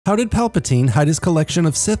How did Palpatine hide his collection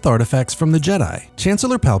of Sith artifacts from the Jedi?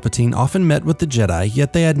 Chancellor Palpatine often met with the Jedi,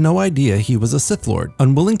 yet they had no idea he was a Sith Lord.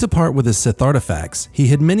 Unwilling to part with his Sith artifacts, he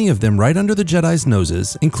hid many of them right under the Jedi's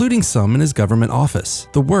noses, including some in his government office.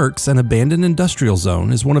 The Works, an abandoned industrial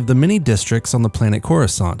zone, is one of the many districts on the planet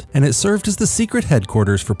Coruscant, and it served as the secret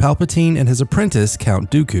headquarters for Palpatine and his apprentice, Count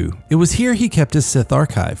Dooku. It was here he kept his Sith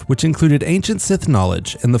archive, which included ancient Sith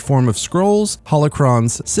knowledge in the form of scrolls,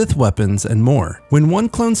 holocrons, Sith weapons, and more. When one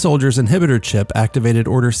clone soldier's inhibitor chip activated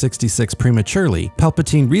Order 66 prematurely,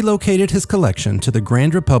 Palpatine relocated his collection to the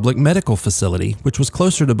Grand Republic Medical Facility, which was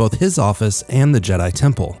closer to both his office and the Jedi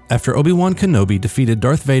Temple. After Obi-Wan Kenobi defeated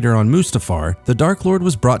Darth Vader on Mustafar, the Dark Lord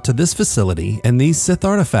was brought to this facility, and these Sith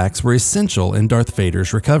artifacts were essential in Darth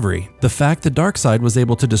Vader's recovery. The fact the dark side was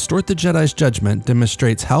able to distort the Jedi's judgment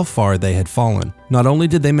demonstrates how far they had fallen. Not only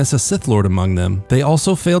did they miss a Sith Lord among them, they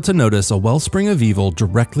also failed to notice a wellspring of evil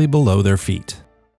directly below their feet.